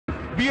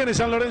Viene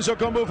San Lorenzo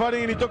con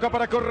Buffarini, toca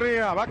para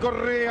Correa, va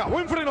Correa,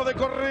 buen freno de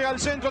Correa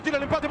al centro, tira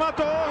el empate,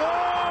 Matos, ¡gol!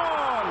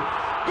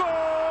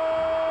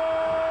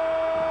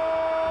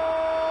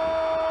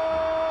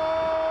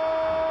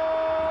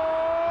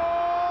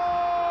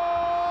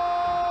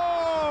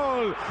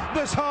 ¡Gol!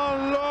 De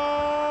San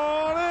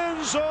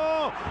Lorenzo,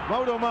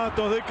 Mauro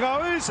Matos de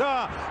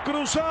cabeza,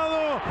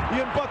 cruzado y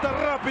empata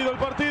rápido el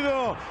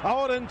partido.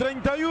 Ahora en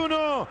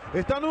 31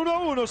 están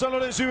 1-1 San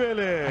Lorenzo y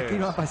Velez. Aquí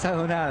no ha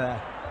pasado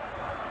nada.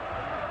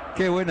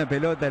 Qué buena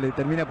pelota le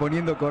termina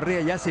poniendo Correa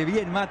y hace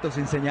bien Matos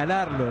en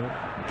señalarlo.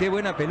 Qué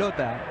buena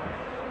pelota.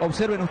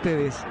 Observen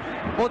ustedes,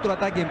 otro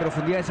ataque en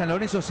profundidad de San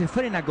Lorenzo, se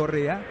frena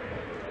Correa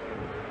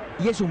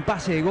y es un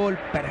pase de gol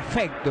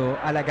perfecto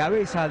a la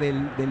cabeza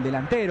del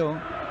delantero,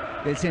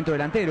 del centro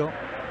delantero.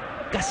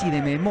 Casi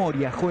de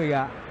memoria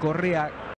juega Correa